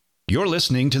You're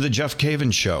listening to The Jeff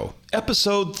Cavins Show,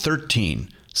 Episode 13,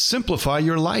 Simplify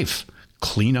Your Life,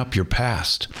 Clean Up Your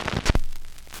Past.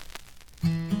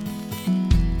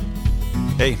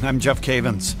 Hey, I'm Jeff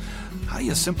Cavins. How do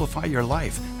you simplify your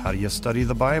life? How do you study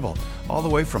the Bible? All the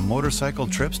way from motorcycle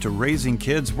trips to raising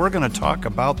kids, we're going to talk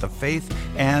about the faith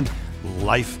and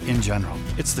life in general.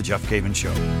 It's The Jeff Cavins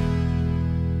Show.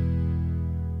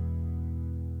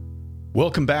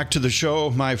 Welcome back to the show,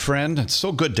 my friend. It's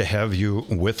so good to have you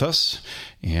with us.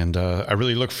 And I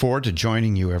really look forward to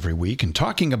joining you every week and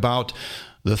talking about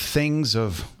the things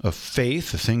of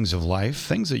faith, the things of life,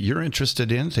 things that you're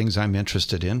interested in, things I'm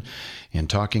interested in, and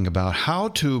talking about how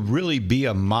to really be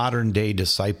a modern day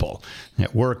disciple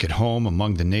at work, at home,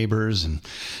 among the neighbors and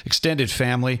extended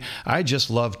family. I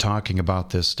just love talking about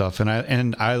this stuff,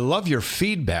 and I love your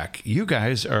feedback. You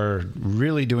guys are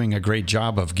really doing a great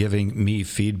job of giving me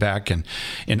feedback and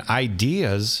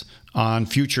ideas on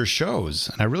future shows.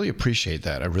 And I really appreciate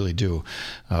that. I really do,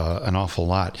 an awful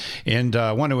lot. And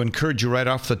I want to encourage you right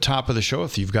off the top of the show,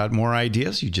 if you've got more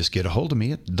ideas, you just get a hold of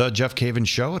me at The Jeff Cavins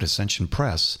Show at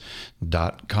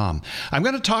ascensionpress.com. I'm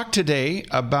going to talk today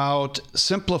about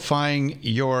simplifying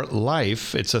your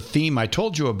life. It's a theme. I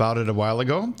told you about it a while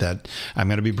ago, that I'm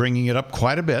going to be bringing it up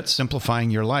quite a bit,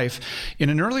 simplifying your life. In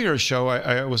an earlier show,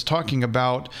 I was talking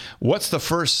about what's the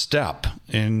first step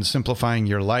in simplifying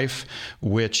your life,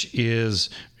 which is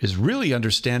really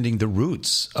understanding the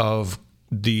roots of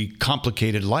the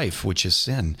complicated life, which is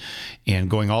sin, and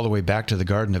going all the way back to the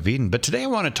Garden of Eden. But today I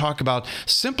want to talk about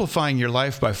simplifying your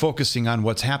life by focusing on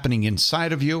what's happening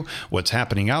inside of you, what's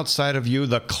happening outside of you,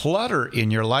 the clutter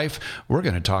in your life. We're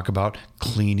going to talk about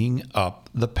cleaning up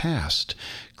the past.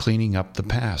 Cleaning up the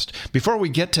past. Before we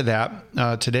get to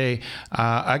that, today,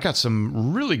 I got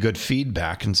some really good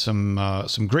feedback and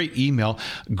some great email.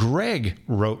 Greg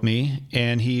wrote me,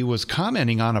 and he was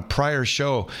commenting on a prior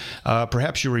show.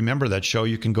 Perhaps you remember that show.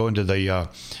 You can go into the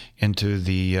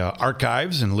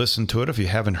archives and listen to it if you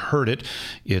haven't heard it.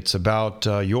 It's about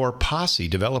your posse,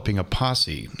 developing a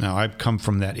posse. Now, I've come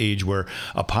from that age where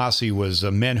a posse was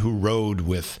men who rode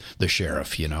with the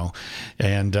sheriff,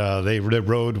 and they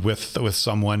rode with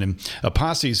someone. And a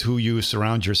posse is who you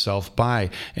surround yourself by.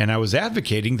 And I was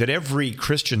advocating that every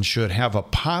Christian should have a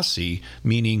posse,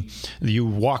 meaning you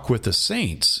walk with the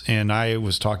saints. And I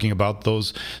was talking about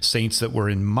those saints that were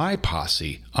in my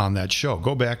posse on that show.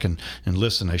 Go back and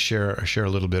listen. I share a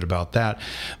little bit about that.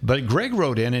 But Greg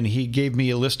wrote in and he gave me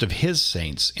a list of his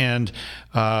saints. And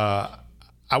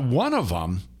one of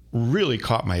them really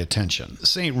caught my attention.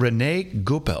 Saint Rene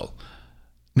Goupil.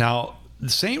 Now,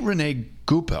 Saint Rene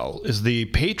Goupil is the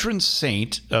patron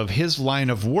saint of his line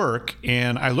of work,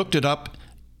 and I looked it up.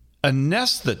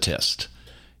 Anesthetist.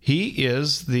 He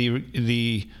is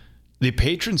the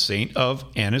patron saint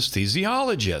of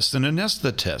anesthesiologists and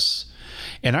anesthetists.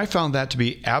 And I found that to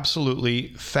be absolutely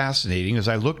fascinating as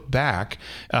I looked back.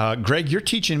 Greg, you're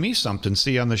teaching me something,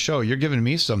 see, on the show. You're giving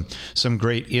me some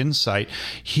great insight.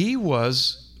 He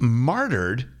was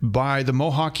martyred by the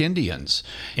Mohawk Indians.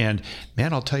 And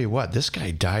man, I'll tell you what, this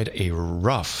guy died a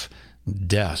rough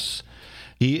death.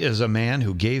 He is a man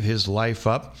who gave his life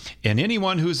up. And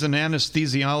anyone who's an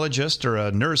anesthesiologist or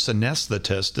a nurse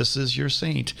anesthetist, this is your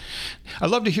saint. I'd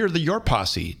love to hear your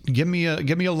posse. Give me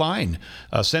a line.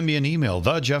 Send me an email,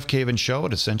 thejeffcavinsshow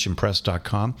at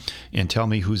ascensionpress.com, and tell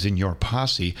me who's in your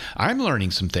posse. I'm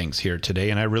learning some things here today,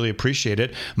 and I really appreciate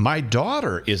it. My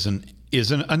daughter is an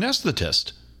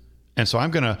anesthetist. And so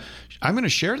I'm going to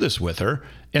share this with her.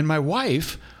 And my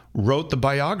wife wrote the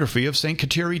biography of St.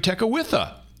 Kateri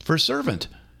Tekakwitha for Servant.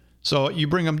 So you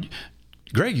bring them.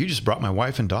 Greg, you just brought my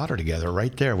wife and daughter together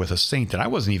right there with a saint that I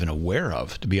wasn't even aware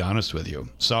of, to be honest with you.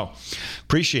 So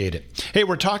appreciate it. Hey,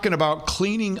 we're talking about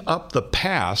cleaning up the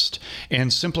past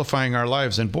and simplifying our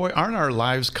lives. And boy, aren't our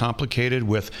lives complicated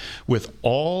with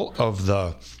all of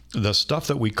the stuff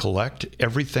that we collect,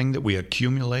 everything that we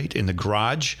accumulate in the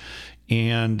garage,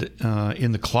 and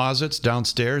in the closets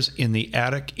downstairs, in the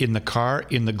attic, in the car,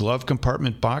 in the glove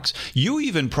compartment box. You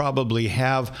even probably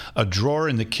have a drawer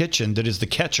in the kitchen that is the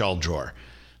catch-all drawer.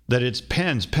 That it's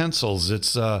pens, pencils,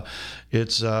 it's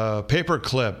paper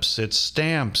clips, it's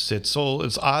stamps, it's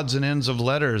odds and ends of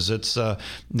letters, it's the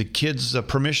kids'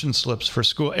 permission slips for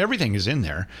school. Everything is in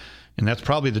there. And that's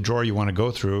probably the drawer you want to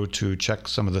go through to check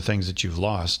some of the things that you've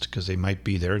lost, because they might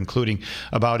be there, including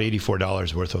about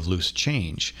 $84 worth of loose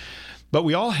change. But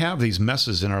we all have these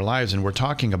messes in our lives, and we're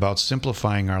talking about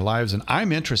simplifying our lives, and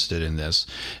I'm interested in this.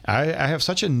 I have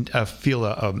such a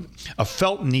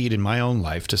felt need in my own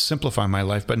life to simplify my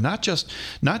life, but not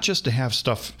just to have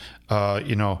stuff,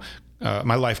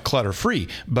 my life clutter-free,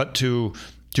 but to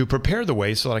prepare the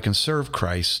way so that I can serve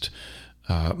Christ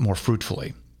more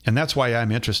fruitfully. And that's why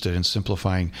I'm interested in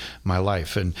simplifying my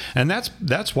life. And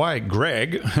that's why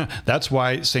Greg, that's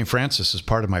why St. Francis is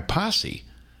part of my posse,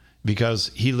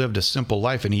 because he lived a simple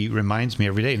life and he reminds me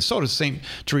every day. And so does St.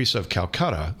 Teresa of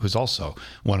Calcutta, who's also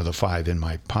one of the 5 in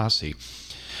my posse.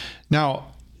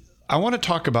 Now, I want to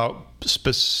talk about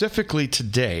specifically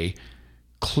today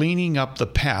cleaning up the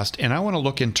past, and I want to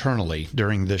look internally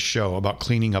during this show about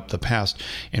cleaning up the past.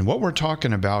 And what we're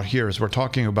talking about here is we're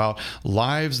talking about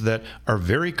lives that are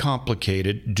very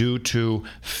complicated due to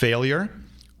failure,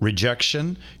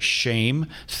 rejection, shame,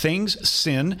 things,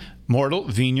 sin, mortal,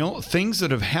 venial, things that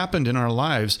have happened in our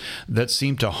lives that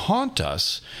seem to haunt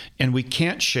us, and we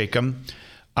can't shake them.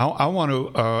 I want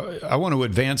to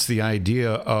advance the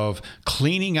idea of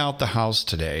cleaning out the house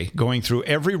today, going through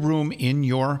every room in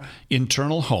your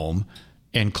internal home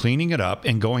and cleaning it up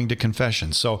and going to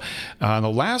confession. So the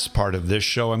last part of this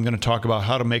show, I'm going to talk about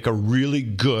how to make a really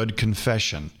good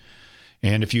confession.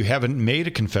 And if you haven't made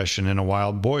a confession in a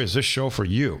while, boy, is this show for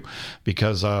you,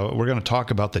 because we're going to talk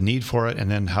about the need for it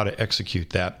and then how to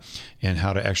execute that and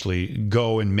how to actually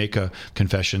go and make a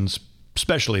confession,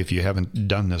 especially if you haven't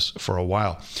done this for a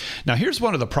while. Now, here's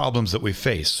one of the problems that we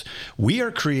face. We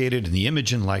are created in the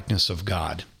image and likeness of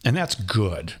God, and that's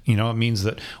good. You know, it means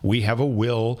that we have a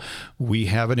will, we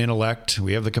have an intellect,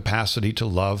 we have the capacity to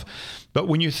love. But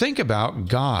when you think about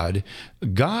God,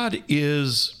 God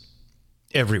is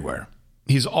everywhere.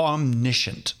 He's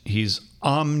omniscient. He's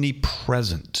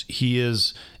omnipresent. He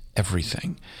is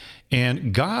everything.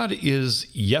 And God is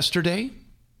yesterday,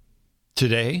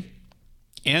 today,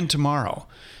 and tomorrow.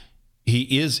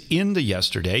 He is in the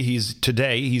yesterday, he's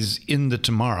today, he's in the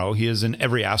tomorrow, he is in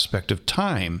every aspect of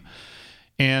time.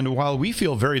 And while we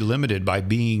feel very limited by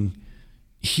being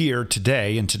here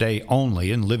today and today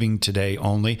only and living today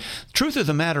only, the truth of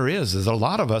the matter is a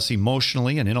lot of us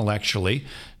emotionally and intellectually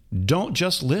don't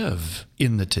just live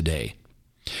in the today.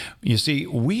 You see,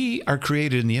 we are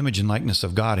created in the image and likeness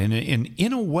of God, and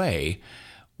in a way,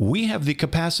 we have the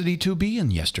capacity to be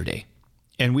in yesterday.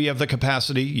 And we have the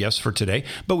capacity, yes, for today,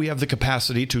 but we have the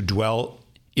capacity to dwell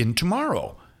in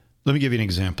tomorrow. Let me give you an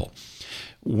example.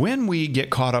 When we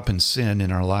get caught up in sin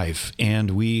in our life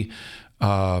and we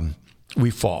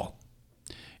fall,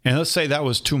 and let's say that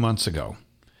was 2 months ago,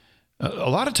 a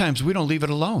lot of times we don't leave it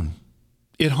alone.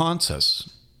 It haunts us.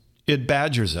 It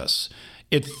badgers us.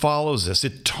 It follows us.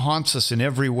 It taunts us in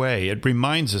every way. It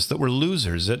reminds us that we're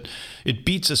losers. It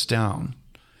beats us down.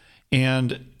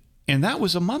 And that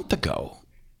was a month ago.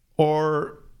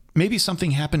 Or maybe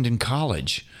something happened in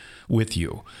college with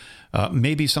you.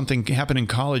 Maybe something happened in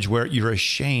college where you're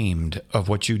ashamed of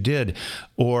what you did,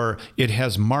 or it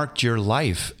has marked your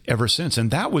life ever since.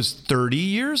 And that was 30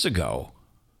 years ago.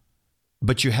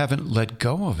 But you haven't let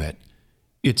go of it.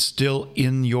 It's still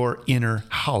in your inner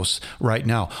house right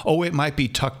now. Oh, it might be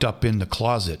tucked up in the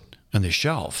closet on the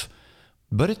shelf,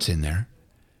 but it's in there.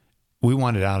 We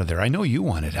want it out of there. I know you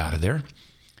want it out of there.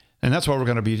 And that's what we're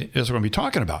going to be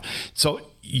talking about. So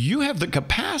you have the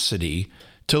capacity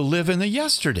to live in the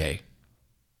yesterday.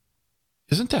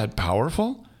 Isn't that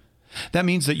powerful? That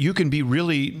means that you can be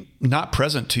really not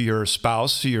present to your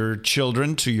spouse, to your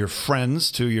children, to your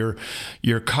friends, to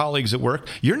your colleagues at work.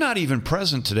 You're not even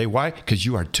present today. Why? Because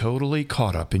you are totally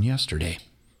caught up in yesterday.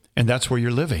 And that's where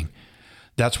you're living.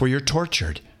 That's where you're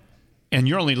tortured. And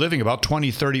you're only living about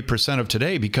 20, 30% of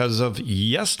today because of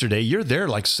yesterday. You're there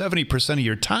like 70% of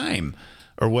your time,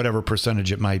 or whatever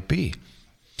percentage it might be.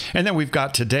 And then we've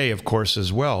got today, of course,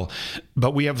 as well.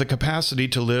 But we have the capacity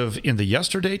to live in the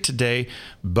yesterday, today,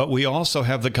 but we also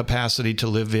have the capacity to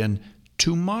live in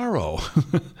tomorrow.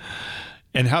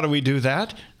 And how do we do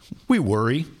that? We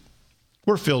worry.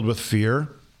 We're filled with fear.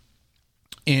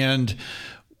 And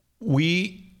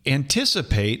we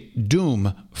anticipate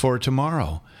doom for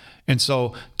tomorrow. And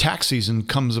so tax season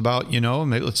comes about,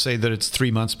 let's say that it's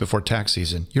 3 months before tax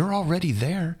season. You're already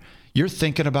there. You're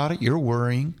thinking about it. You're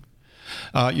worrying.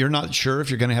 You're not sure if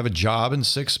you're going to have a job in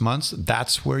 6 months.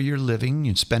 That's where you're living.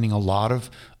 You're spending a lot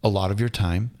of your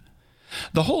time.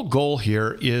 The whole goal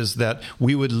here is that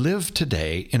we would live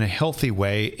today in a healthy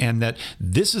way, and that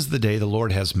this is the day the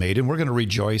Lord has made, and we're going to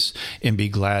rejoice and be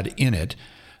glad in it.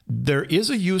 There is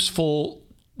a useful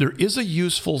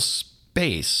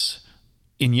space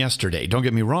in yesterday. Don't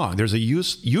get me wrong. There's a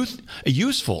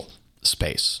useful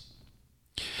space.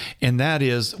 And that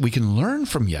is, we can learn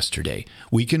from yesterday.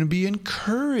 We can be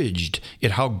encouraged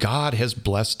at how God has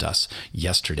blessed us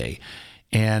yesterday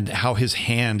and how his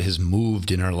hand has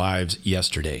moved in our lives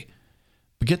yesterday.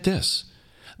 But get this,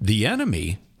 the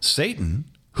enemy, Satan,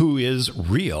 who is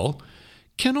real,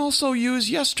 can also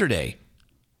use yesterday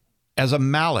as a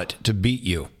mallet to beat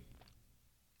you.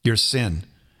 your sin,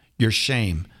 your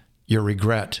shame, your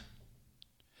regret.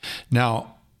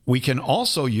 Now, we can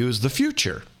also use the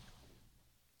future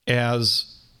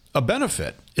as a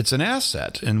benefit. It's an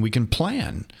asset, and we can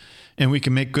plan, and we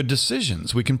can make good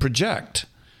decisions. We can project.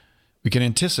 We can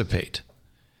anticipate.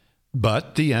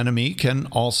 But the enemy can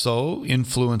also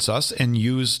influence us and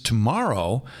use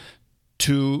tomorrow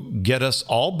to get us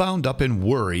all bound up in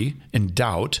worry and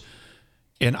doubt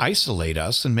and isolate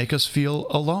us and make us feel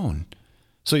alone.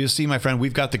 So you see, my friend,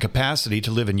 we've got the capacity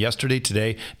to live in yesterday,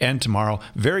 today, and tomorrow,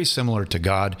 very similar to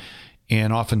God.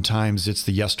 And oftentimes it's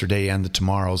the yesterday and the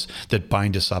tomorrows that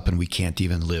bind us up and we can't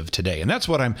even live today. And that's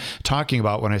what I'm talking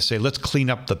about when I say, let's clean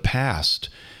up the past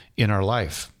in our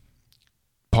life.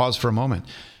 Pause for a moment.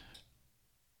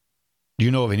 Do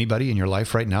you know of anybody in your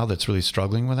life right now that's really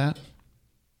struggling with that?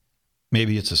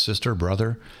 Maybe it's a sister,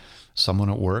 brother, someone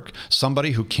at work,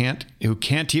 somebody who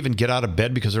can't even get out of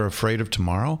bed because they're afraid of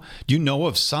tomorrow. Do you know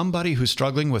of somebody who's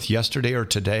struggling with yesterday or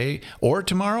today or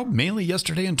tomorrow, mainly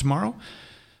yesterday and tomorrow?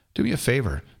 Do me a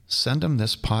favor, send them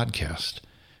this podcast,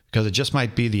 because it just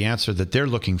might be the answer that they're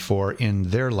looking for in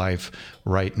their life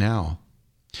right now.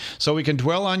 So we can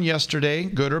dwell on yesterday,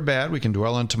 good or bad. We can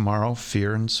dwell on tomorrow,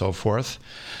 fear and so forth.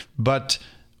 But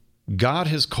God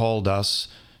has called us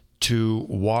to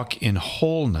walk in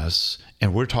wholeness,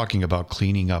 and we're talking about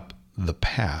cleaning up the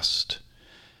past.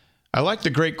 I like the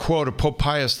great quote of Pope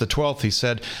Pius XII. He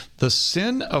said, "The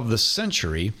sin of the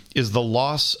century is the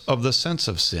loss of the sense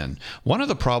of sin." One of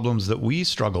the problems that we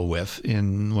struggle with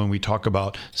when we talk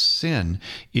about sin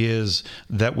is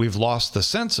that we've lost the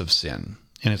sense of sin.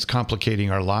 And it's complicating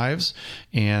our lives,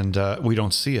 and we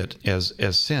don't see it as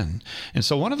sin. And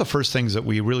so one of the first things that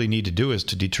we really need to do is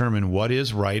to determine what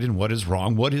is right and what is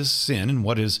wrong, what is sin and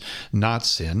what is not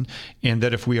sin. And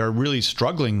that if we are really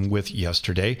struggling with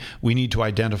yesterday, we need to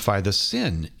identify the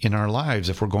sin in our lives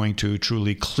if we're going to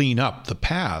truly clean up the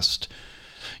past.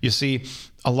 You see,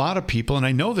 a lot of people, and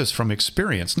I know this from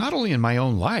experience, not only in my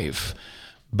own life,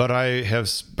 but I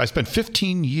spent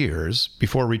 15 years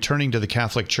before returning to the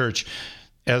Catholic Church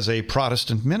as a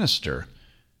Protestant minister,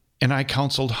 and I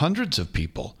counseled hundreds of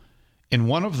people. And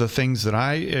one of the things that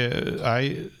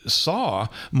I saw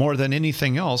more than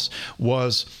anything else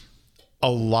was a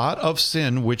lot of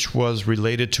sin which was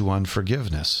related to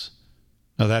unforgiveness.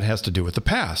 Now that has to do with the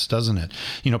past, doesn't it?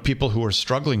 You know, people who are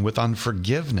struggling with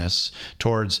unforgiveness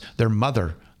towards their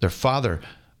mother, their father,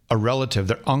 a relative,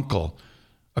 their uncle,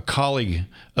 a colleague,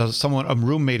 a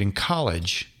roommate in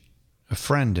college, a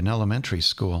friend in elementary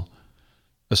school,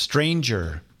 a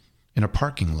stranger in a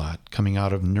parking lot coming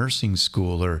out of nursing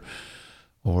school or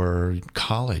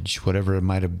college, whatever it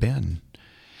might have been.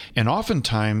 And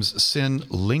oftentimes sin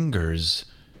lingers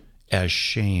as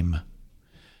shame.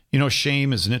 You know,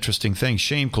 shame is an interesting thing.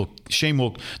 The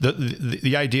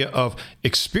idea of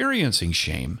experiencing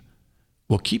shame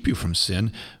will keep you from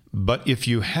sin. But if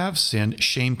you have sin,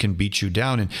 shame can beat you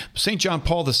down. And St. John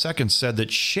Paul II said that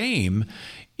shame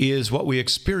is what we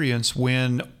experience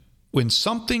when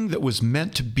something that was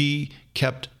meant to be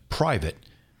kept private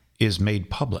is made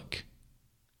public.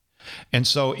 And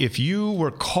so if you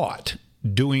were caught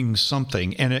doing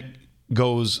something and it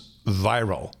goes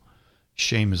viral,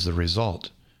 shame is the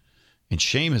result. And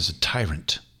shame is a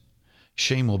tyrant.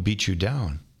 Shame will beat you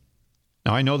down.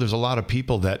 Now, I know there's a lot of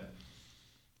people that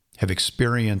have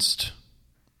experienced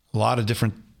a lot of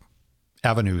different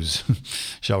avenues,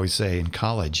 shall we say, in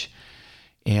college.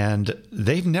 And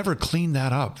they've never cleaned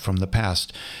that up from the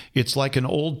past. It's like an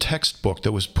old textbook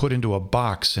that was put into a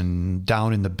box and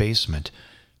down in the basement.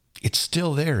 It's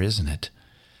still there, isn't it?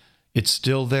 It's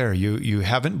still there. You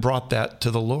haven't brought that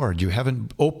to the Lord. You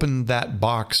haven't opened that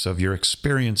box of your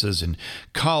experiences in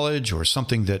college or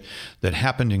something that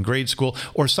happened in grade school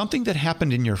or something that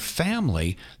happened in your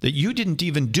family that you didn't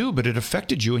even do, but it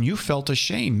affected you and you felt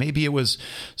ashamed. Maybe it was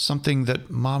something that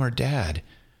mom or dad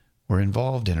were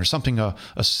involved in or something a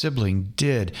sibling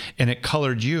did and it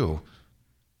colored you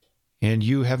and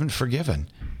you haven't forgiven.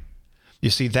 You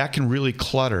see, that can really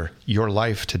clutter your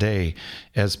life today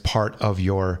as part of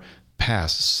your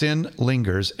past. Sin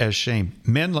lingers as shame.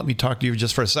 Men, let me talk to you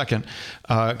just for a second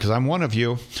because I'm one of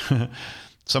you.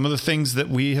 Some of the things that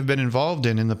we have been involved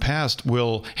in the past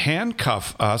will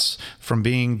handcuff us from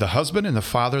being the husband and the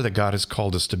father that God has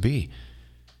called us to be.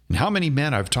 And how many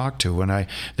men I've talked to when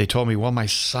they told me, well, my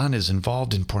son is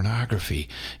involved in pornography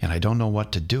and I don't know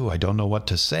what to do. I don't know what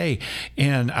to say.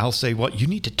 And I'll say, well, you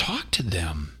need to talk to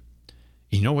them.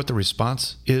 You know what the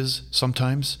response is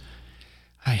sometimes?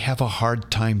 I have a hard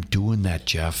time doing that,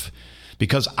 Jeff,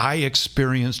 because I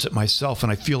experienced it myself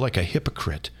and I feel like a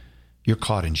hypocrite. You're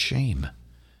caught in shame.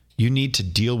 You need to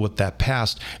deal with that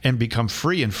past and become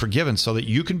free and forgiven so that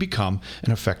you can become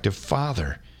an effective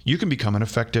father. You can become an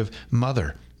effective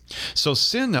mother. So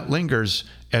sin that lingers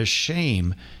as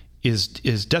shame is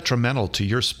detrimental to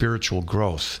your spiritual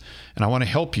growth. And I want to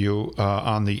help you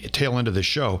on the tail end of the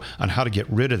show on how to get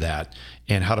rid of that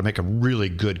and how to make a really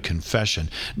good confession.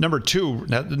 Number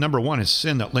one is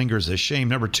sin that lingers as shame.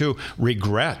 Number two,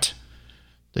 regret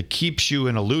that keeps you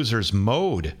in a loser's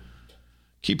mode,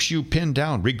 keeps you pinned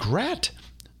down. Regret.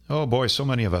 Oh boy, so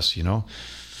many of us,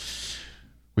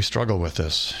 we struggle with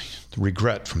this.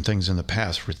 Regret from things in the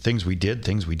past, for things we did,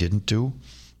 things we didn't do.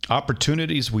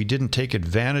 Opportunities we didn't take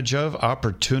advantage of,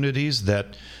 opportunities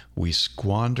that we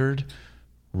squandered.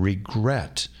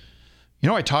 Regret.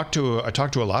 I talk to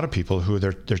a lot of people who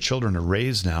their children are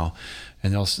raised now,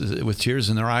 and they'll, with tears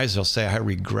in their eyes, they'll say, I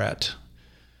regret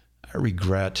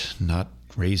not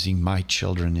raising my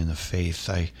children in the faith.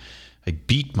 I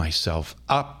beat myself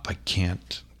up. I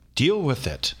can't deal with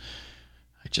it.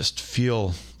 I just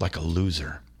feel like a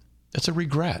loser. That's a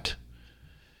regret.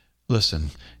 Listen,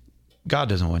 God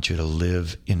doesn't want you to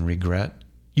live in regret.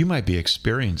 You might be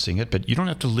experiencing it, but you don't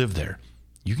have to live there.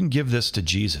 You can give this to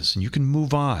Jesus, and you can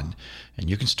move on, and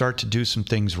you can start to do some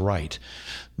things right.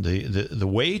 The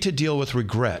way to deal with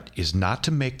regret is not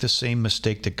to make the same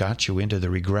mistake that got you into the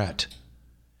regret.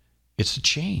 It's to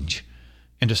change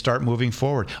and to start moving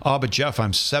forward. Oh, but Jeff,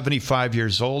 I'm 75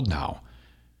 years old now,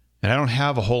 and I don't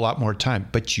have a whole lot more time.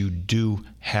 But you do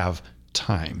have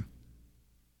time.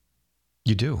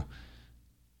 You do.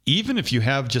 Even if you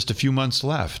have just a few months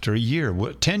left, or a year,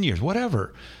 10 years,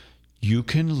 whatever, you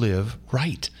can live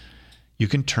right. You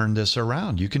can turn this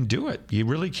around. You can do it. You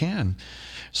really can.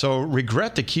 So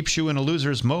regret that keeps you in a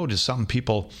loser's mode is something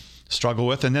people struggle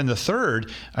with. And then the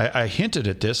third, I hinted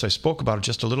at this. I spoke about it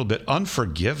just a little bit.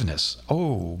 Unforgiveness.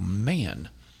 Oh, man.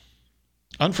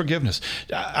 Unforgiveness.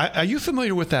 Are you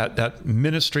familiar with that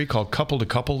ministry called Couple to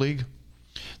Couple League?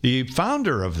 The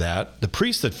founder of that, the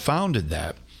priest that founded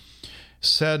that,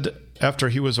 said after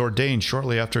he was ordained,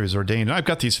 shortly after he was ordained, and I've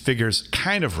got these figures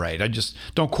kind of right. I just,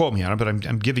 don't quote me on it, but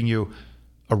I'm giving you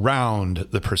around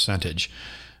the percentage.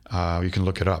 You can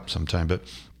look it up sometime. But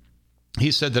he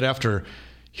said that after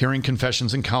hearing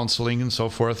confessions and counseling and so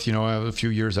forth, a few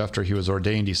years after he was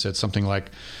ordained, he said something like,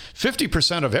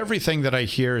 50% of everything that I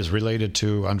hear is related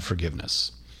to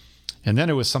unforgiveness. And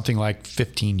then it was something like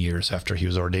 15 years after he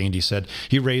was ordained, he said,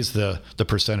 he raised the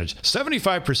percentage.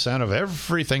 75% of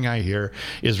everything I hear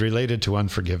is related to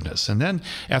unforgiveness. And then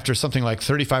after something like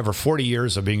 35 or 40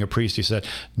 years of being a priest, he said,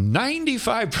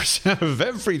 95% of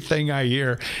everything I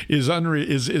hear is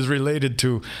related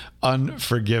to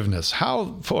unforgiveness.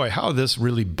 How this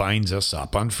really binds us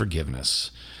up,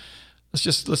 unforgiveness.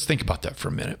 Let's think about that for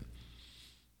a minute.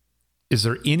 Is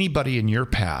there anybody in your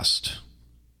past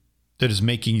that is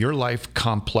making your life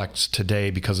complex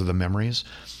today because of the memories?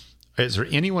 Is there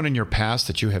anyone in your past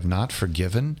that you have not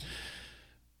forgiven?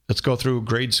 Let's go through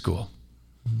grade school.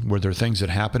 Were there things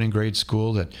that happened in grade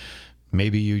school that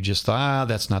maybe you just thought,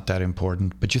 that's not that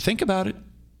important, but you think about it.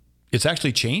 It's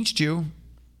actually changed you.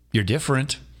 You're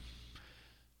different.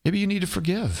 Maybe you need to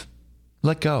forgive.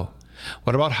 Let go.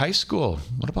 What about high school?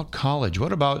 What about college?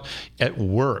 What about at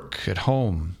work, at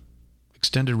home,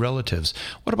 extended relatives?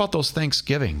 What about those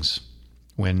Thanksgivings?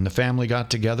 When the family got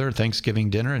together, Thanksgiving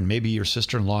dinner, and maybe your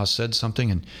sister-in-law said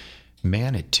something and,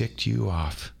 man, it ticked you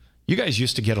off. You guys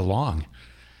used to get along.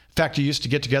 In fact, you used to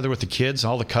get together with the kids.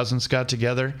 All the cousins got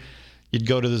together. You'd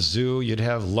go to the zoo. You'd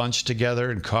have lunch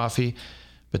together and coffee.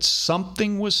 But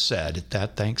something was said at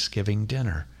that Thanksgiving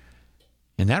dinner,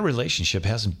 and that relationship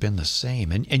hasn't been the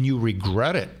same. And you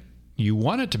regret it. You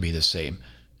want it to be the same.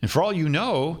 And for all you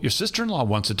know, your sister-in-law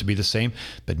wants it to be the same,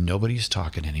 but nobody's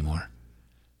talking anymore.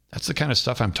 That's the kind of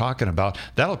stuff I'm talking about.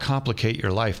 That'll complicate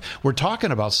your life. We're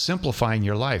talking about simplifying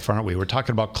your life, aren't we? We're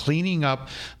talking about cleaning up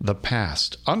the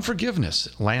past.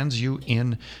 Unforgiveness lands you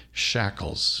in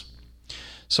shackles.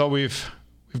 So we've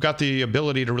got the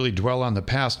ability to really dwell on the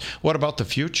past. What about the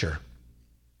future?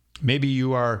 Maybe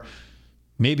you are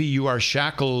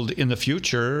shackled in the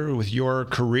future with your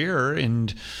career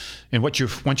and what you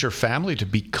want your family to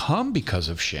become because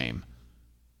of shame.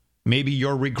 Maybe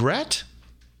your regret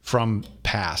from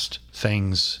past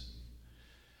things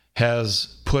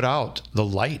has put out the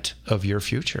light of your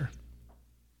future.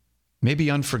 Maybe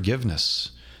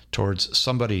unforgiveness towards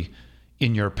somebody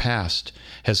in your past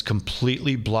has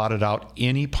completely blotted out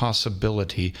any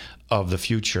possibility of the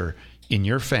future in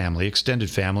your family, extended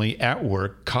family, at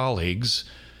work, colleagues,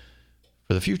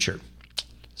 for the future.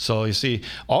 So you see,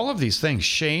 all of these things,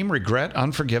 shame, regret,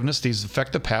 unforgiveness, these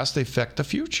affect the past, they affect the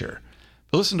future.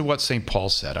 But listen to what St. Paul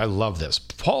said. I love this.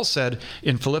 Paul said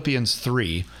in Philippians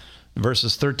 3,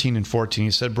 verses 13 and 14.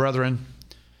 He said, "Brethren,"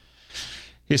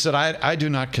 he said, I do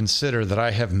not consider that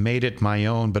I have made it my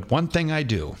own, but one thing I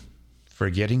do,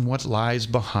 forgetting what lies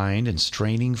behind and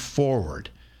straining forward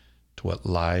to what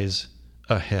lies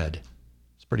ahead."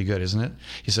 It's pretty good, isn't it?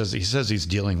 He says he's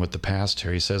dealing with the past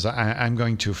here. He says, I'm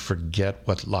going to forget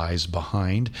what lies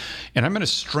behind, and I'm going to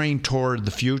strain toward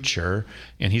the future,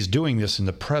 and he's doing this in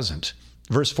the present.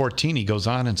 Verse 14, he goes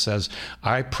on and says,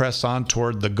 "I press on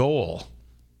toward the goal."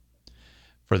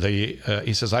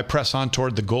 He says, "I press on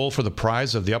toward the goal for the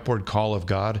prize of the upward call of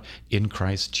God in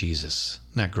Christ Jesus."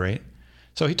 Isn't that great?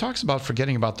 So he talks about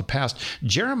forgetting about the past.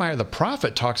 Jeremiah the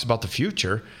prophet talks about the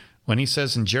future when he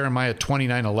says in Jeremiah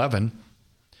 29:11,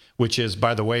 which is,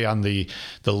 by the way, on the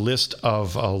list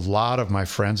of a lot of my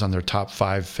friends on their top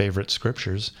 5 favorite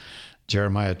scriptures.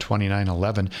 Jeremiah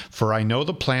 29:11, "For I know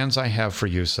the plans I have for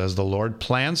you, says the Lord,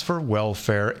 plans for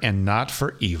welfare and not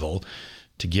for evil,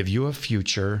 to give you a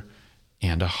future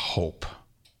and a hope."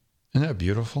 Isn't that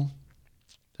beautiful?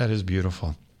 That is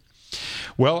beautiful.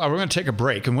 Well, we're going to take a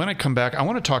break, and when I come back, I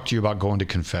want to talk to you about going to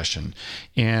confession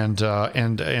and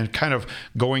kind of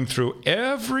going through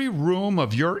every room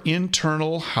of your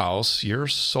internal house, your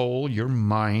soul, your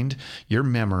mind, your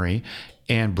memory,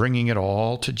 and bringing it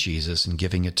all to Jesus and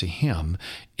giving it to Him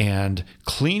and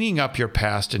cleaning up your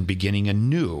past and beginning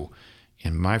anew.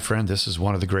 And my friend, this is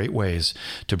one of the great ways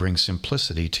to bring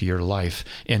simplicity to your life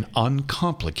and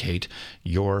uncomplicate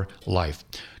your life.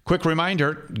 Quick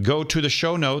reminder, go to the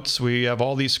show notes. We have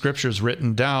all these scriptures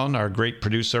written down. Our great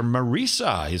producer,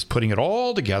 Marisa, is putting it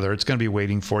all together. It's going to be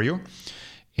waiting for you.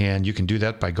 And you can do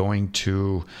that by going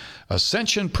to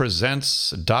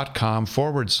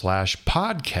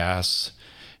ascensionpresents.com/podcasts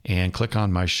and click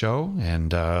on my show and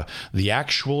the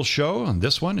actual show on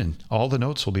this one, and all the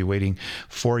notes will be waiting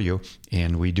for you.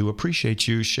 And we do appreciate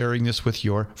you sharing this with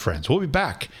your friends. We'll be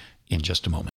back in just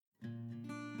a moment.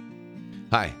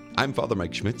 Hi, I'm Father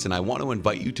Mike Schmitz, and I want to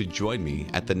invite you to join me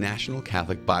at the National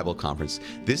Catholic Bible Conference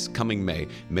this coming May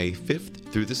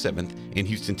 5th through the 7th in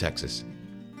Houston, Texas.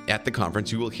 At the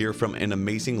conference, you will hear from an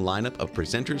amazing lineup of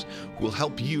presenters who will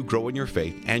help you grow in your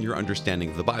faith and your understanding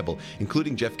of the Bible,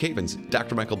 including Jeff Cavins,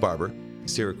 Dr. Michael Barber,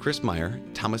 Sarah Chris Meyer,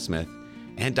 Thomas Smith,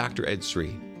 and Dr. Ed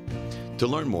Sri. To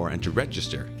learn more and to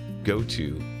register, go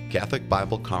to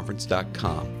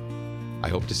CatholicBibleConference.com. I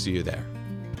hope to see you there.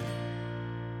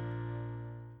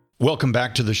 Welcome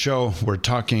back to the show. We're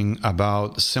talking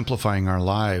about simplifying our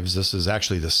lives. This is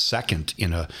actually the second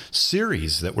in a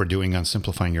series that we're doing on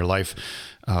simplifying your life.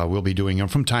 We'll be doing them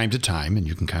from time to time, and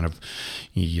you can kind of,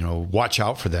 watch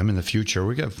out for them in the future.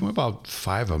 We got about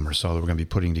 5 of them or so that we're going to be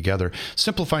putting together.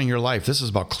 Simplifying your life. This is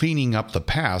about cleaning up the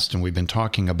past, and we've been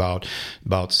talking about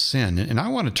sin. And I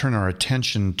want to turn our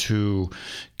attention to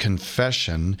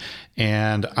confession,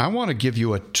 and I want to give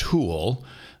you a tool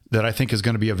that I think is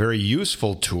going to be a very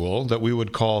useful tool that we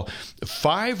would call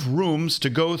 5 rooms to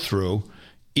go through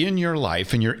in your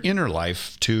life, in your inner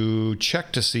life, to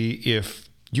check to see if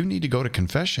you need to go to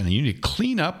confession and you need to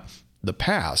clean up the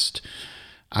past.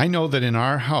 I know that in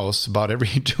our house, about every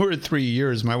 2 or 3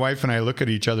 years, my wife and I look at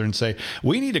each other and say,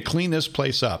 we need to clean this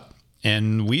place up.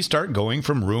 And we start going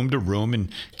from room to room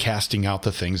and casting out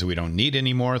the things that we don't need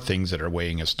anymore, things that are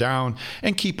weighing us down,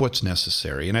 and keep what's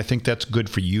necessary. And I think that's good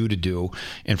for you to do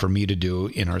and for me to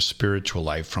do in our spiritual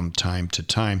life from time to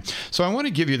time. So I want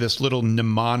to give you this little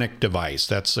mnemonic device.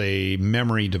 That's a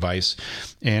memory device,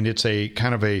 and it's a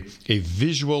kind of a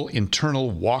visual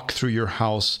internal walk through your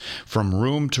house from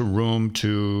room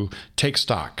to take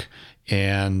stock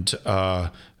and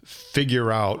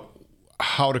figure out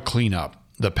how to clean up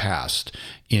the past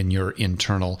in your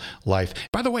internal life.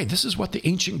 By the way, this is what the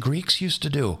ancient Greeks used to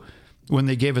do when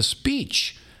they gave a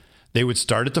speech. They would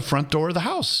start at the front door of the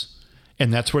house,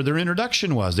 and that's where their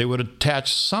introduction was. They would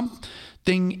attach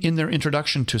something in their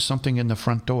introduction to something in the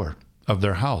front door of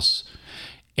their house.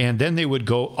 And then they would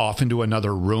go off into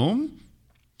another room,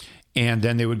 and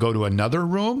then they would go to another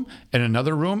room, and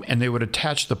they would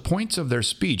attach the points of their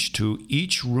speech to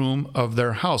each room of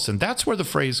their house. And that's where the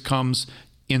phrase comes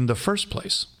in the first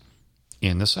place,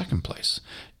 in the second place,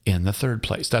 in the third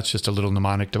place. That's just a little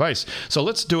mnemonic device. So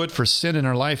let's do it for sin in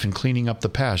our life and cleaning up the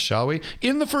past, shall we?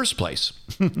 In the first place.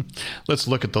 Let's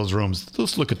look at those rooms.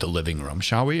 Let's look at the living room,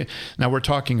 shall we? Now we're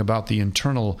talking about the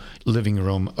internal living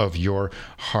room of your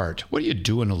heart. What do you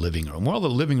do in a living room? Well, the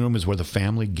living room is where the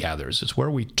family gathers. It's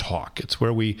where we talk. It's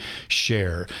where we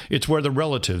share. It's where the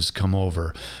relatives come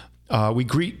over. We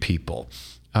greet people.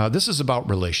 This is about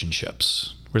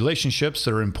relationships. relationships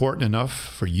that are important enough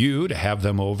for you to have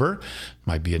them over.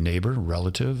 Might be a neighbor,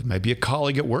 relative, might be a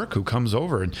colleague at work who comes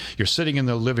over and you're sitting in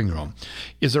the living room.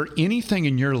 Is there anything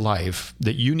in your life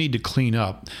that you need to clean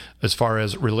up as far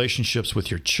as relationships with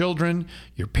your children,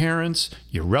 your parents,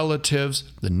 your relatives,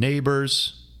 the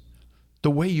neighbors,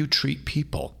 the way you treat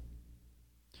people?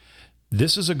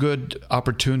 This is a good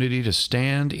opportunity to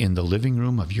stand in the living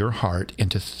room of your heart and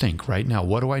to think right now,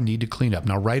 what do I need to clean up?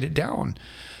 Now write it down.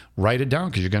 Write it down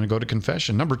because you're going to go to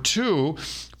confession. Number 2,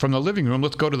 from the living room,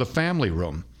 let's go to the family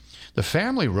room. The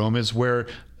family room is where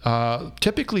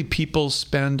typically people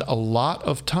spend a lot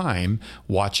of time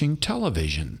watching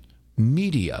television,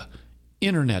 media,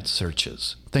 internet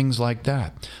searches, things like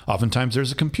that. Oftentimes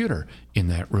there's a computer in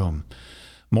that room.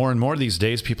 More and more these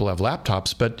days, people have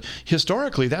laptops, but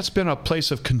historically, that's been a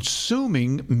place of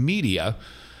consuming media,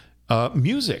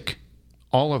 music,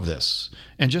 all of this.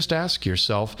 And just ask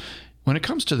yourself, when it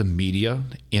comes to the media,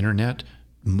 internet,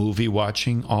 movie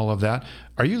watching, all of that,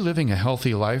 are you living a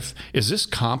healthy life? Is this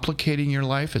complicating your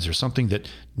life? Is there something that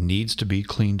needs to be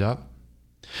cleaned up?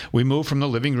 We move from the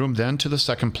living room then to the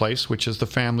second place, which is the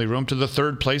family room, to the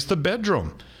third place, the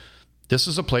bedroom. This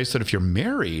is a place that if you're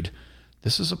married,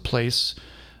 this is a place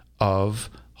of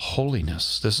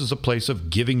holiness. This is a place of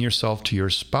giving yourself to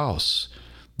your spouse.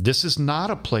 This is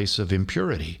not a place of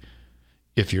impurity.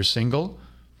 If you're single,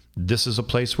 this is a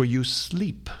place where you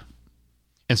sleep.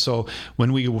 And so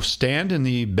when we stand in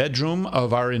the bedroom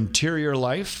of our interior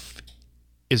life,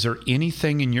 is there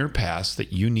anything in your past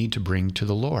that you need to bring to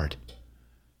the Lord?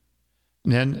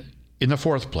 And then in the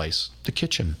fourth place, the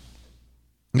kitchen.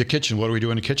 The kitchen, what do we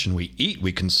do in the kitchen? We eat,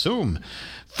 we consume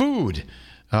food.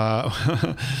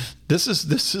 This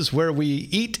is where we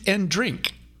eat and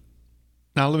drink.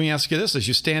 Now, let me ask you this. As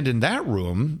you stand in that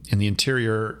room, in the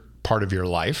interior part of your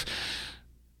life,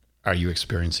 are you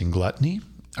experiencing gluttony?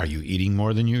 Are you eating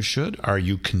more than you should? Are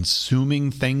you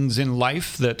consuming things in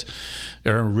life that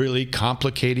are really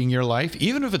complicating your life?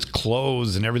 Even if it's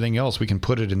clothes and everything else, we can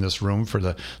put it in this room for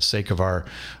the sake of our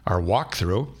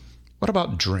walkthrough. What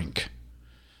about drink?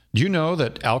 Do you know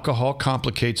that alcohol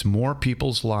complicates more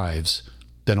people's lives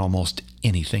than almost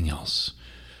anything else?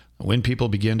 When people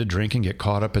begin to drink and get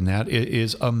caught up in that, it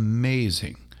is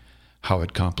amazing how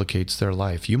it complicates their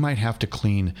life. You might have to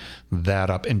clean that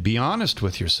up and be honest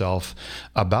with yourself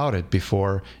about it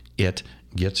before it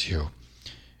gets you.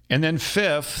 And then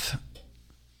fifth,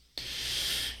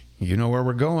 you know where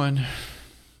we're going.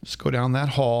 Let's go down that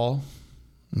hall.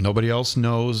 Nobody else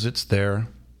knows it's there.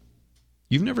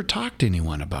 You've never talked to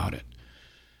anyone about it.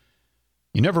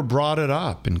 You never brought it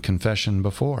up in confession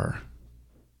before.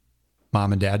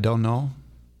 Mom and dad don't know.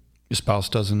 Your spouse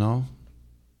doesn't know.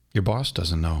 Your boss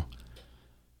doesn't know.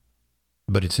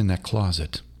 But it's in that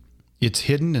closet. It's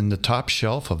hidden in the top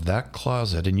shelf of that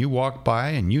closet, and you walk by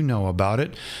and you know about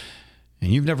it,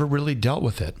 and you've never really dealt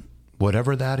with it,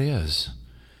 whatever that is.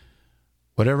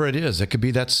 Whatever it is, it could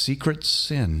be that secret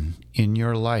sin in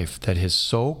your life that has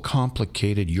so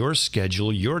complicated your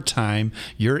schedule, your time,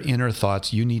 your inner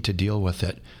thoughts, you need to deal with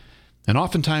it. And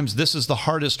oftentimes this is the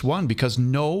hardest one because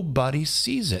nobody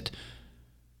sees it.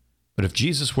 But if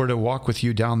Jesus were to walk with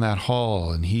you down that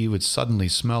hall and he would suddenly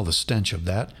smell the stench of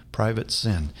that private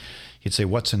sin, he'd say,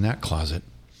 "What's in that closet?"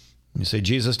 And you say,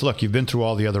 "Jesus, look, you've been through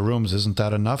all the other rooms. Isn't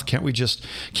that enough? Can't we just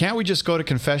go to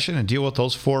confession and deal with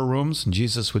those 4 rooms?" And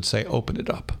Jesus would say, "Open it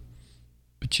up."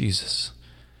 But Jesus,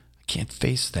 I can't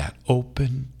face that.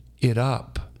 Open it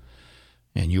up.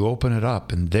 And you open it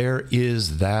up, and there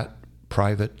is that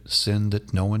private sin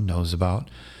that no one knows about.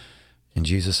 And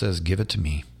Jesus says, "Give it to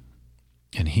me."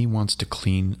 And he wants to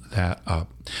clean that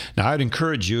up. Now, I'd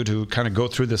encourage you to kind of go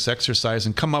through this exercise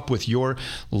and come up with your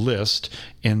list.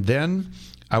 And then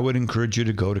I would encourage you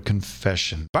to go to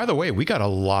confession. By the way, we got a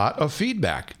lot of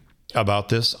feedback about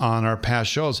this on our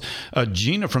past shows.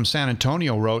 Gina from San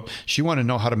Antonio wrote, she wanted to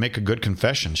know how to make a good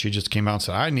confession. She just came out and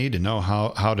said, "I need to know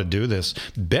how to do this."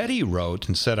 Betty wrote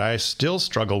and said, "I still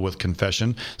struggle with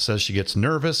confession." Says she gets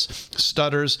nervous,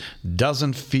 stutters,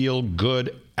 doesn't feel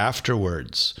good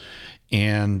afterwards.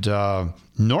 And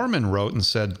Norman wrote and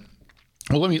said,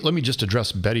 well, let me just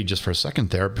address Betty just for a second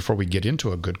there before we get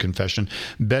into a good confession.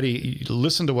 Betty,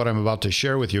 listen to what I'm about to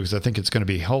share with you because I think it's going to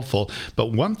be helpful.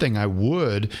 But one thing I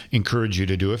would encourage you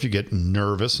to do if you get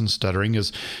nervous and stuttering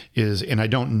is, and I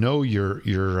don't know your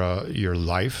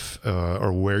life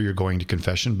or where you're going to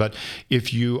confession, but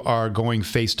if you are going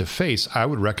face to face, I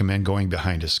would recommend going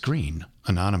behind a screen,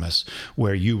 anonymous,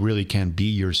 where you really can be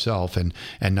yourself and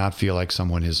not feel like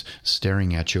someone is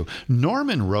staring at you.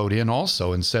 Norman wrote in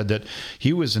also and said that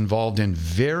he was involved in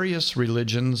various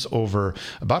religions over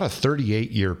about a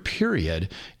 38-year period,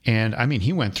 And I mean,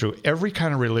 he went through every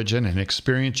kind of religion and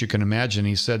experience you can imagine.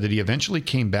 He said that he eventually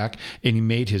came back and he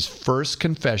made his first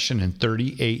confession in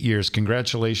 38 years.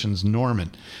 Congratulations,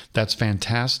 Norman. That's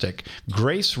fantastic.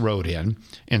 Grace wrote in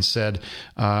and said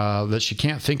that she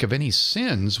can't think of any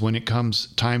sins when it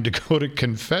comes time to go to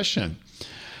confession.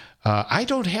 I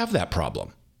don't have that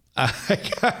problem.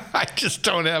 I just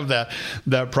don't have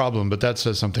that problem, but that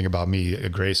says something about me,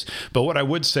 Grace. But what I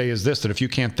would say is this, that if you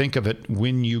can't think of it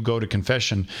when you go to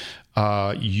confession,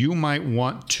 you might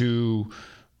want to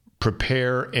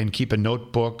prepare and keep a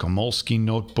notebook, a Moleskine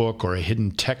notebook, or a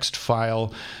hidden text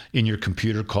file in your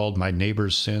computer called My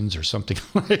Neighbor's Sins or something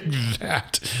like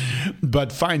that.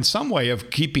 But find some way of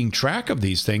keeping track of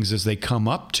these things as they come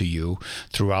up to you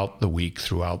throughout the week,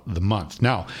 throughout the month.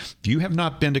 Now, if you have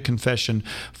not been to confession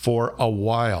for a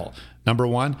while, number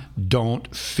one,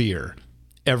 don't fear.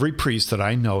 Every priest that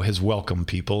I know has welcomed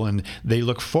people, and they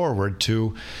look forward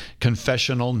to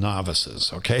confessional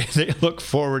novices, okay? They look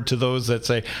forward to those that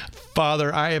say,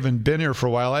 Father, I haven't been here for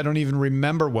a while. I don't even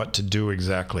remember what to do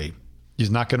exactly. He's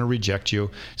not going to reject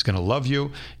you. He's going to love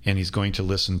you, and he's going to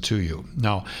listen to you.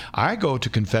 Now, I go to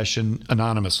confession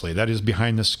anonymously. That is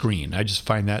behind the screen. I just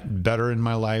find that better in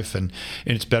my life, and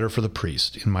it's better for the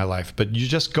priest in my life. But you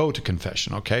just go to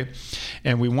confession, okay?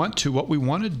 And what we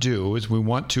want to do is we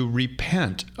want to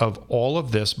repent of all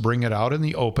of this, bring it out in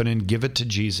the open, and give it to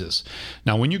Jesus.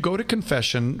 Now, when you go to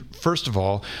confession, first of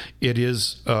all, it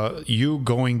is you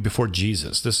going before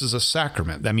Jesus. This is a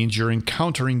sacrament. That means you're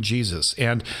encountering Jesus.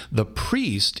 And the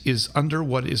priest is under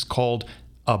what is called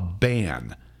a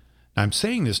ban. I'm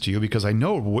saying this to you because I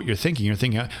know what you're thinking. You're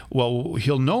thinking, well,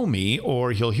 he'll know me,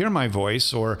 or he'll hear my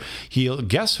voice, or he'll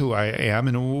guess who I am.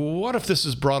 And what if this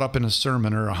is brought up in a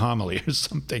sermon or a homily or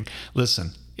something?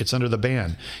 Listen, it's under the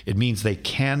ban. It means they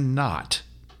cannot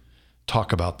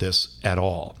talk about this at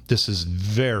all. This is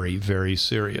very, very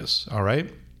serious. All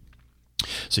right.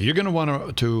 So you're going to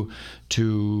want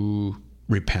to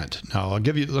repent. Now,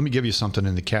 let me give you something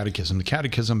in the Catechism. The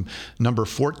Catechism number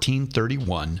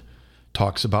 1431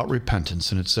 talks about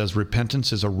repentance, and it says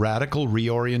repentance is a radical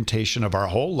reorientation of our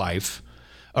whole life,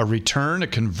 a return, a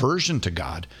conversion to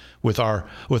God with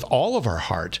all of our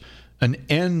heart, an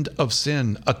end of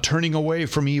sin, a turning away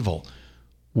from evil,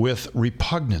 with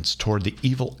repugnance toward the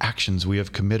evil actions we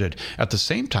have committed. At the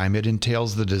same time, it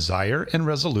entails the desire and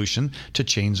resolution to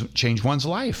change one's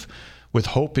life, with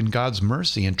hope in God's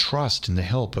mercy and trust in the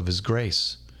help of his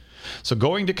grace. So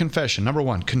going to confession, number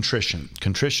one, contrition.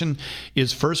 Contrition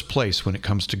is first place when it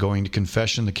comes to going to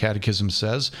confession, the Catechism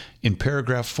says in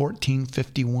paragraph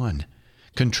 1451.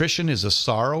 Contrition is a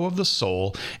sorrow of the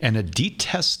soul and a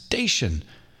detestation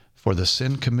for the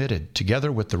sin committed,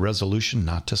 together with the resolution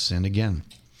not to sin again.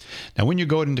 Now, when you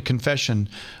go into confession,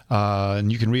 and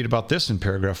you can read about this in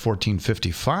paragraph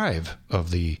 1455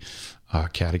 of the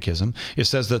Catechism, it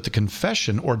says that the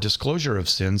confession or disclosure of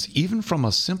sins, even from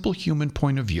a simple human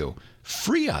point of view,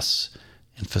 free us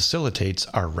and facilitates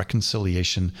our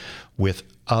reconciliation with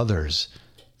others.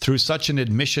 Through such an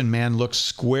admission, man looks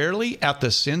squarely at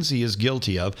the sins he is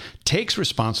guilty of, takes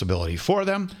responsibility for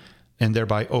them, and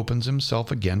thereby opens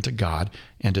himself again to God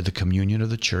and to the communion of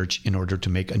the church in order to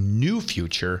make a new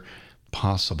future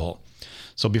possible.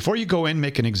 So before you go in,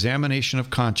 make an examination of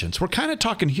conscience. We're kind of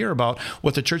talking here about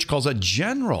what the church calls a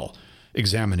general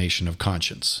examination of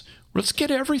conscience. Let's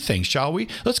get everything, shall we?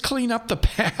 Let's clean up the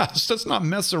past. Let's not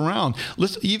mess around.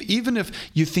 Even if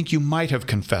you think you might have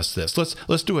confessed this,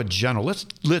 let's do a general.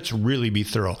 Let's really be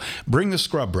thorough. Bring the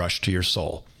scrub brush to your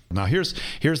soul. Now, here's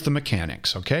the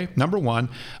mechanics, okay? Number one,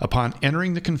 upon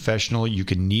entering the confessional, you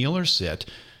can kneel or sit,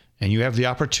 and you have the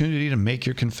opportunity to make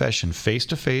your confession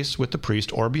face-to-face with the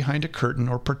priest or behind a curtain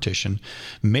or partition.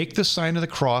 Make the sign of the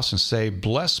cross and say,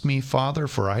 "Bless me, Father,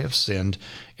 for I have sinned,"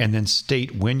 and then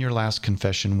state when your last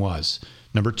confession was.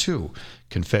 Number two,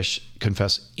 confess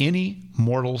any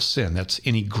mortal sin. That's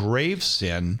any grave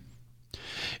sin,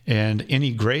 and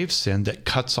any grave sin that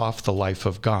cuts off the life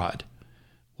of God.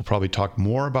 We'll probably talk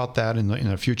more about that in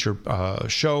a future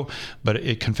show, but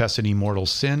it confess any mortal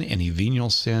sin, any venial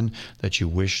sin that you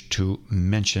wish to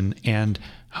mention, and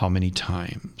how many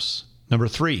times. Number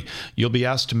three, you'll be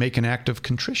asked to make an act of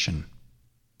contrition.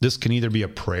 This can either be a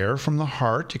prayer from the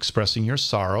heart expressing your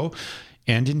sorrow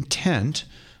and intent,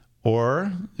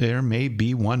 or there may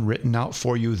be one written out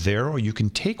for you there, or you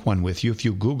can take one with you if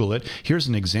you Google it. Here's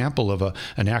an example of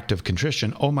an act of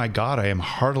contrition. "Oh my God, I am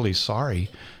heartily sorry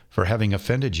for having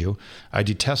offended you. I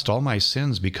detest all my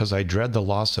sins because I dread the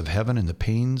loss of heaven and the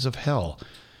pains of hell.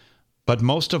 But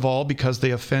most of all, because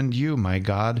they offend you, my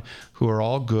God, who are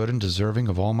all good and deserving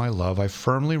of all my love, I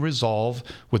firmly resolve,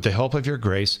 with the help of your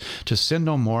grace, to sin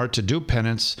no more, to do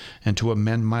penance, and to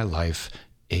amend my life.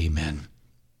 Amen.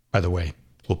 By the way,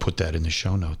 we'll put that in the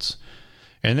show notes.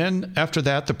 And then after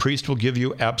that, the priest will give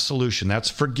you absolution. That's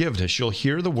forgiveness. You'll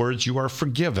hear the words, you are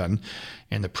forgiven,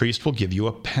 and the priest will give you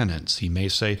a penance. He may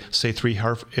say 3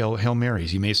 Hail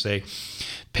Marys. He may say,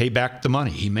 pay back the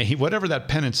money. He may, whatever that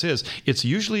penance is, it's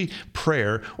usually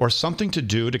prayer or something to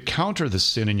do to counter the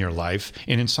sin in your life.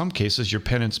 And in some cases, your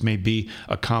penance may be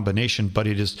a combination, but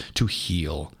it is to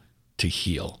heal.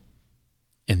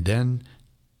 And then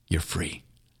you're free.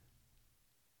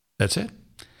 That's it.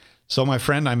 So, my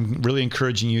friend, I'm really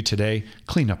encouraging you today,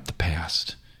 clean up the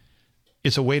past.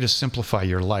 It's a way to simplify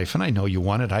your life, and I know you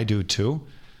want it. I do too.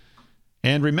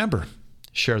 And remember,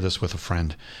 share this with a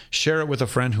friend. Share it with a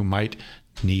friend who might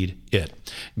need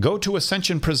it. Go to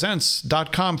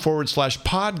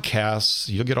ascensionpresents.com/podcasts.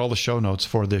 You'll get all the show notes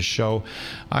for this show.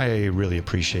 I really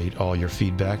appreciate all your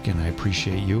feedback, and I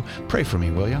appreciate you. Pray for me,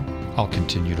 will you? I'll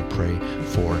continue to pray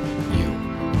for you.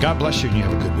 God bless you, and you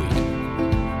have a good week.